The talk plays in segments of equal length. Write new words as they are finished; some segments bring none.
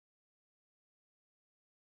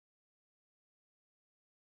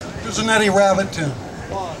Cincinnati Rabbit tune.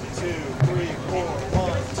 1, 2, 3, 4,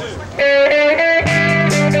 1, 2.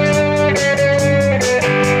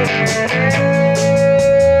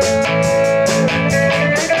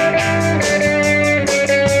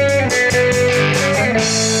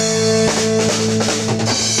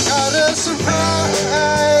 Got a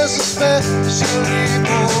surprise, especially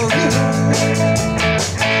for you.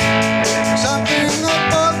 Something that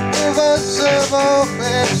both of us have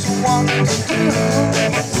always wanted to do.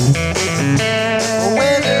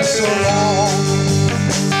 Waited so long,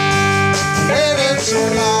 waited so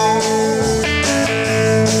long,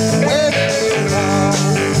 waited so long,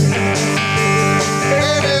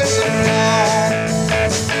 waited so long.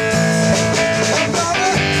 I'm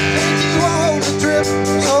gonna take you on a trip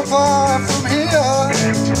so far from here.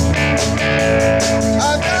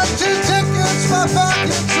 I've got 2 tickets, my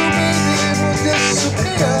pocket, so maybe it will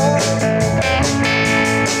disappear.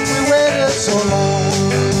 We waited so long.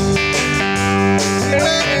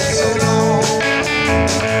 Waited so long,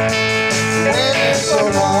 waited so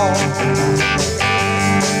long,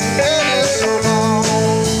 waited so long.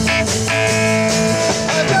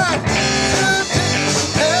 I got 2 tickets to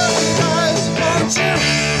paradise, won't you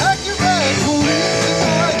pack your bag for me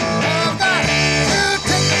tonight? I've got 2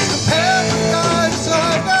 tickets to paradise,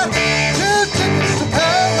 I've got 2 tickets to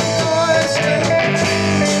paradise.